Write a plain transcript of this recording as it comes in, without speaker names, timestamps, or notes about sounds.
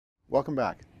Welcome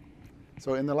back.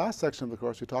 So in the last section of the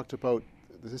course, we talked about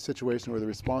this situation where the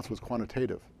response was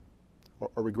quantitative or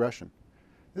regression.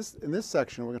 In this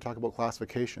section, we're going to talk about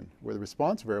classification, where the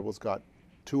response variable's got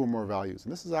two or more values.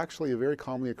 And this is actually a very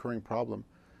commonly occurring problem,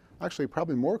 actually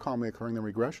probably more commonly occurring than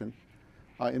regression.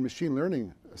 In machine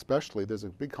learning especially, there's a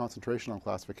big concentration on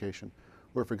classification,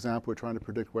 where, for example, we're trying to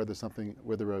predict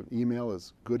whether an email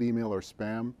is good email or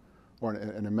spam, or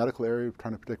in a medical area, we're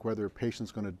trying to predict whether a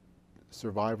patient's going to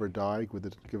survive or die with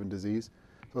a given disease.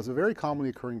 So it's a very commonly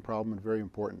occurring problem and very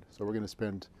important. So we're going to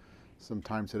spend some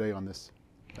time today on this,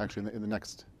 actually in the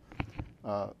next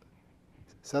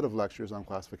set of lectures on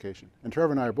classification. And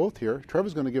Trevor and I are both here.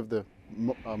 Trevor's going to give the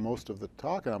most of the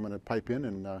talk, and I'm going to pipe in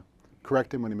and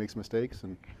correct him when he makes mistakes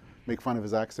and make fun of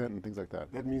his accent and things like that.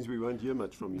 That means we won't hear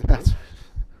much from you.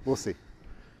 We'll see.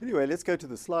 Anyway, let's go to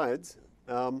the slides.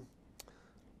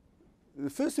 The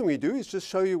first thing we do is just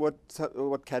show you what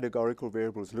categorical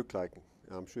variables look like.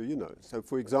 I'm sure you know. So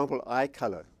for example, eye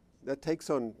color. That takes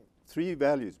on three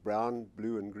values, brown,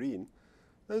 blue, and green.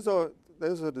 Those are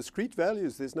discrete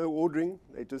values. There's no ordering.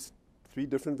 They're just three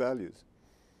different values.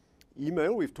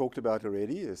 Email, we've talked about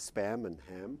already, is spam and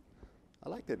ham. I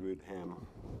like that word, ham.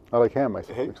 I like ham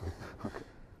myself. Okay.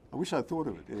 I wish I'd thought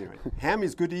of it anyway. Ham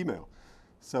is good email.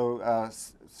 So,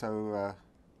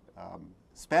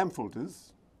 spam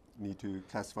filters need to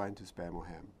classify into spam or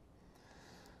ham.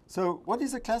 So what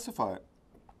is a classifier?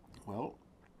 Well,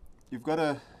 you've got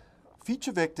a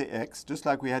feature vector x, just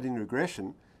like we had in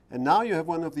regression, and now you have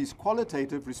one of these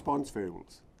qualitative response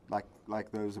variables, like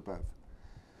those above.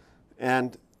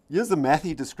 And here's the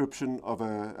mathy description of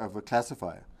a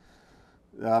classifier.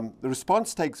 The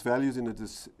response takes values in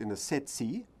a set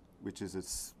C, which is a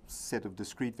set of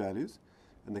discrete values,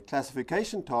 and the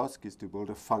classification task is to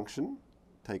build a function,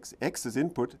 takes x as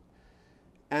input,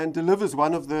 and delivers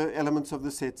one of the elements of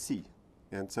the set C.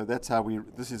 And so this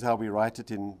is how we write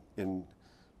it in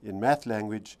math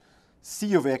language.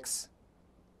 C of x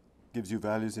gives you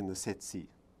values in the set C.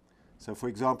 So for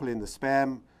example, in the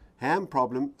spam ham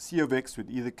problem, C of x would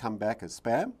either come back as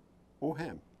spam or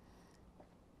ham.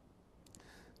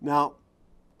 Now,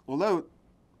 although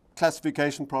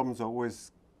classification problems are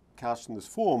always couched in this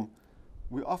form,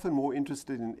 we're often more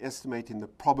interested in estimating the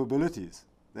probabilities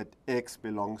that x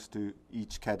belongs to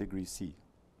each category C.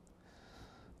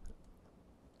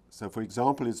 So for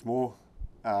example, it's more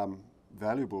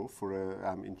valuable for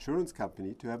an insurance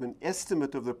company to have an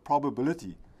estimate of the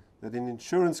probability that an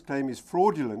insurance claim is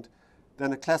fraudulent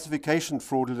than a classification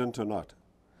fraudulent or not.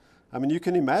 I mean, you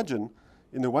can imagine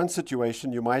in the one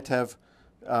situation you might have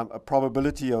a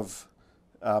probability of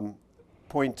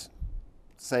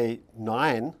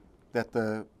 0.9 that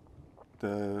the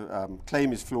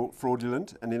claim is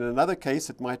fraudulent, and in another case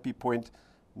it might be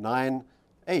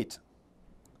 0.98.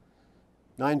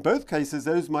 Now in both cases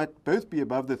those might both be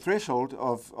above the threshold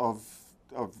of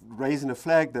raising a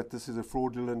flag that this is a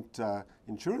fraudulent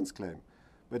insurance claim.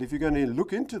 But if you're going to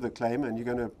look into the claim and you're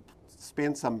going to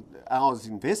spend some hours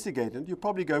investigating it, you'll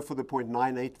probably go for the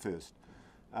 0.98 first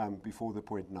before the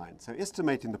 0.9. So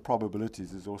estimating the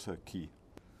probabilities is also key.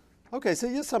 Okay, so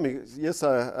here's some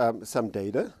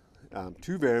data,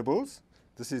 two variables.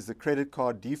 This is the credit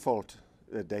card default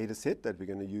data set that we're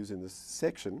going to use in this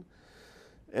section.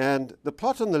 And the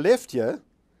plot on the left here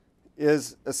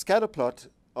is a scatter plot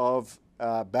of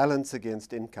balance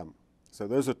against income. So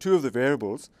those are two of the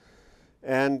variables.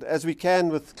 And as we can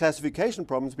with classification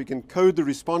problems, we can code the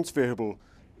response variable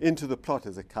into the plot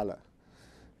as a color.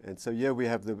 And so here we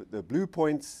have the blue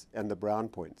points and the brown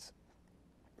points.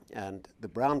 And the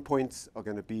brown points are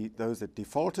going to be those that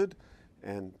defaulted,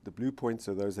 and the blue points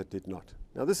are those that did not.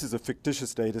 Now this is a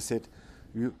fictitious data set.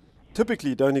 You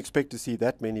typically don't expect to see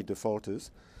that many defaulters,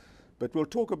 but we'll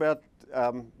talk about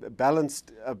balance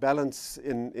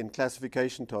in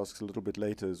classification tasks a little bit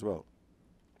later as well.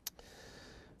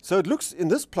 So in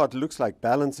this plot, it looks like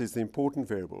balance is the important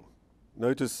variable.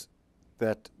 Notice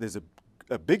that there's a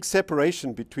big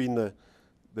separation between the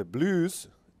blues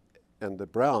and the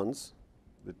browns,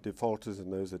 the defaulters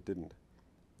and those that didn't.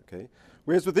 Okay?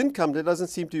 Whereas with income, there doesn't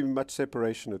seem to be much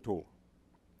separation at all.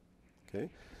 Okay?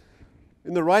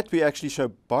 In the right, we actually show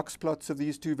box plots of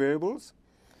these two variables.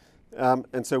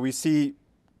 And so we see,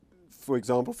 for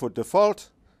example, for default,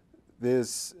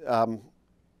 there's, I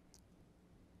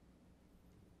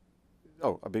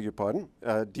beg your pardon.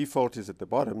 Default is at the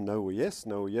bottom, no or yes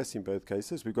in both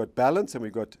cases. We've got balance, and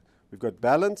we've got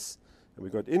balance, and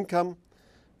we've got income.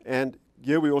 And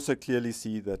here we also clearly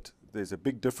see that there's a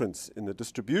big difference in the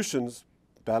distributions,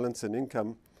 balance and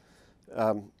income.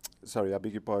 Sorry, I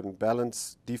beg your pardon,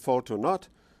 balance, default or not,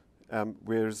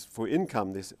 whereas for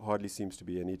income, there hardly seems to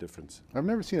be any difference. I've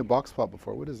never seen a box plot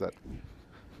before. What is that?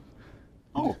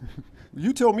 Oh,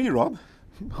 you tell me, Rob.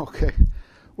 Okay.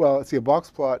 Well, see, a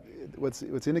box plot, what's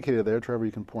indicated there, Trevor,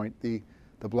 you can point, the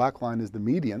black line is the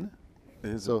median.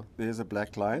 There's a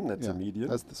black line, that's a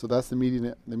median. So that's the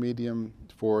median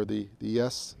for the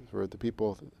yes, for the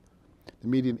people, the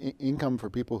median income for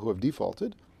people who have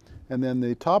defaulted. And then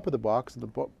the top of the box,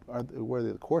 where are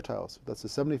the quartiles? That's the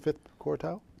 75th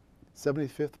quartile,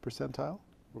 75th percentile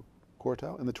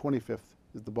quartile, and the 25th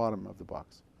is the bottom of the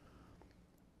box.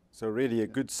 So really a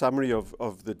good summary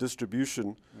of the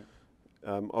distribution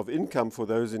of income for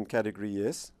those in category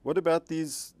yes. What about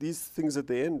these things at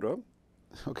the end, Rob?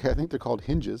 Okay, I think they're called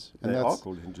hinges. And they are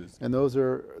called hinges. And those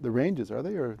are the ranges, are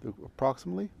they, or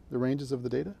approximately the ranges of the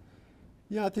data?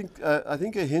 Yeah, I think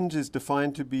a hinge is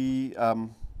defined to be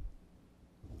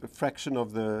a fraction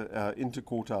of the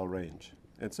interquartile range.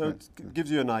 And so it gives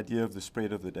you an idea of the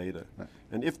spread of the data. Right.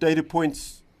 And if data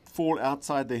points fall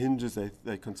outside the hinges,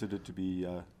 they're considered to be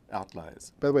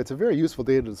outliers. By the way, it's a very useful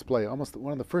data to display. Almost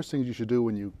one of the first things you should do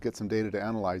when you get some data to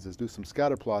analyze is do some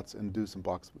scatter plots and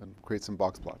create some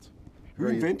box plots. Who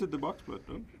invented the box plot,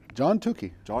 Don? John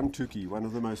Tukey. John Tukey, one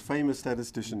of the most famous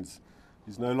statisticians.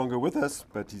 He's no longer with us,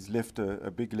 but he's left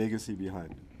a big legacy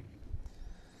behind.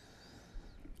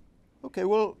 Okay,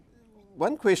 well,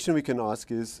 one question we can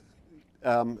ask is,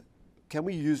 can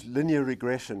we use linear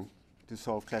regression to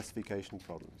solve classification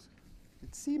problems?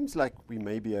 It seems like we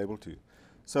may be able to.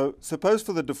 So suppose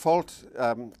for the default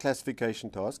classification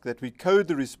task that we code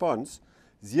the response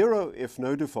 0 if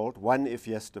no default, 1 if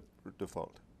yes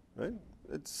default. Right?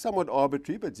 It's somewhat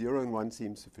arbitrary, but 0 and 1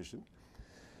 seems sufficient.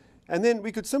 And then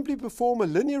we could simply perform a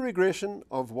linear regression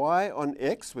of y on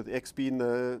x, with x being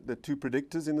the two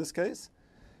predictors in this case,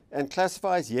 and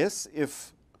classifies yes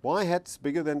if y hat's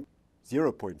bigger than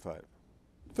 0.5,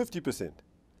 50%.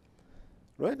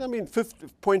 Right? I mean,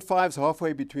 0.5 is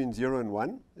halfway between 0 and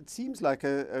 1. It seems like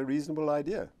a reasonable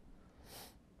idea.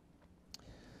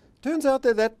 Turns out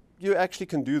that you actually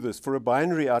can do this. For a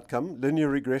binary outcome, linear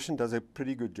regression does a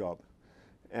pretty good job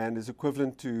and is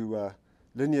equivalent to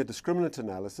linear discriminant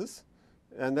analysis.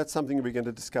 And that's something we're going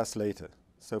to discuss later.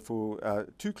 So for a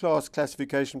two-class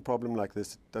classification problem like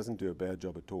this, it doesn't do a bad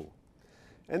job at all.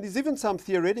 And there's even some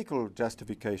theoretical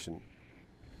justification.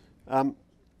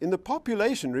 In the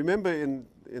population, remember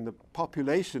in the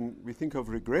population, we think of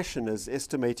regression as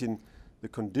estimating the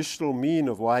conditional mean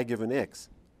of y given x.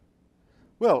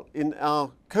 Well, in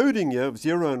our coding here of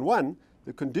 0 and 1,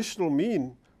 the conditional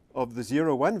mean of the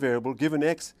 0, 1 variable given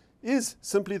x is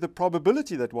simply the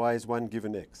probability that y is 1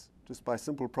 given x, just by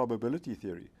simple probability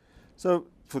theory. So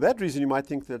for that reason, you might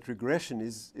think that regression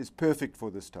is perfect for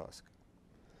this task.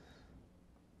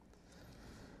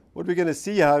 What we're going to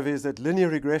see, however, is that linear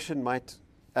regression might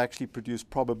actually produce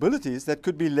probabilities that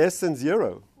could be less than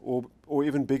 0 or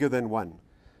even bigger than 1.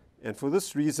 And for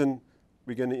this reason,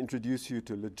 we're going to introduce you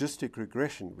to logistic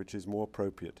regression, which is more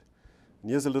appropriate.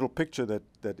 And here's a little picture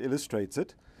that illustrates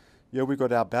it. Here we've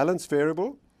got our balance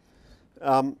variable.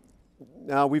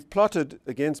 Now we've plotted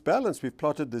against balance, we've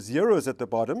plotted the zeros at the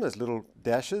bottom as little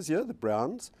dashes here, the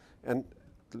browns, and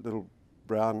the little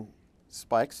brown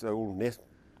spikes are all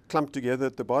clumped together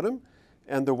at the bottom,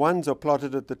 and the ones are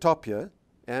plotted at the top here.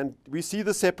 And we see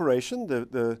the separation.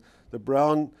 The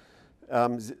brown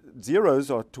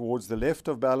zeros are towards the left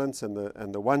of balance,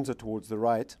 and the ones are towards the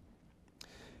right.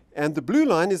 And the blue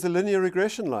line is the linear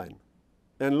regression line.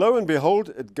 And lo and behold,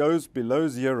 it goes below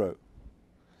 0.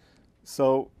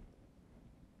 So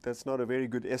that's not a very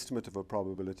good estimate of a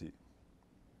probability.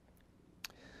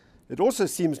 It also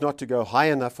seems not to go high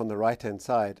enough on the right-hand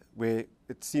side, where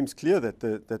it seems clear that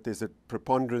there's a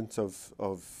preponderance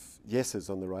of yeses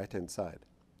on the right-hand side.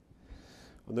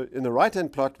 In the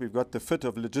right-hand plot, we've got the fit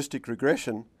of logistic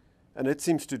regression, and it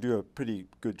seems to do a pretty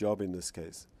good job in this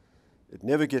case. It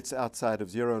never gets outside of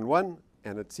 0 and 1,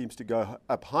 and it seems to go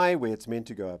up high where it's meant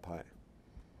to go up high.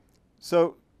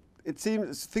 So it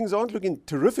seems things aren't looking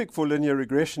terrific for linear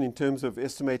regression in terms of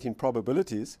estimating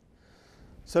probabilities.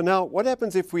 So now what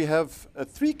happens if we have a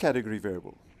 3-category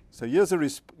variable? So here's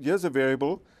a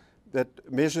variable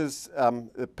that measures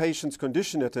the patient's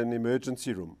condition at an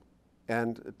emergency room.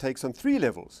 And it takes on 3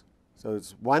 levels. So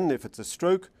it's 1 if it's a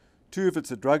stroke, 2 if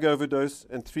it's a drug overdose,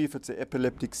 and 3 if it's an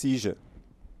epileptic seizure.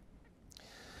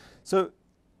 So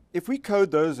if we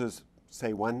code those as,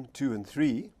 say, 1, 2, and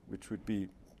 3, which would be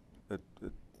an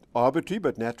arbitrary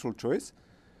but natural choice,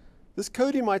 this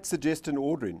coding might suggest an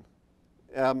ordering,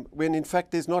 when in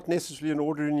fact there's not necessarily an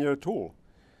ordering here at all.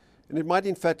 And it might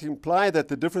in fact imply that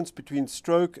the difference between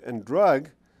stroke and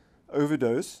drug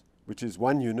overdose which is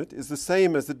 1 unit, is the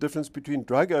same as the difference between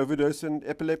drug overdose and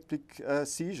epileptic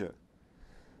seizure.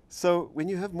 So when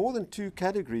you have more than 2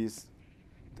 categories,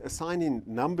 assigning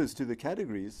numbers to the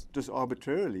categories just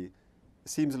arbitrarily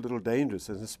seems a little dangerous,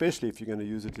 and especially if you're going to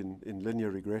use it in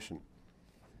linear regression.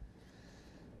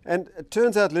 And it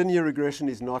turns out linear regression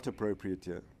is not appropriate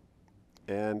here.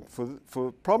 And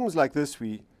for problems like this,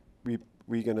 we're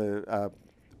going to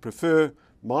prefer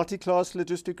multi-class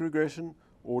logistic regression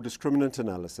or discriminant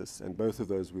analysis, and both of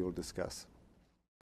those we will discuss.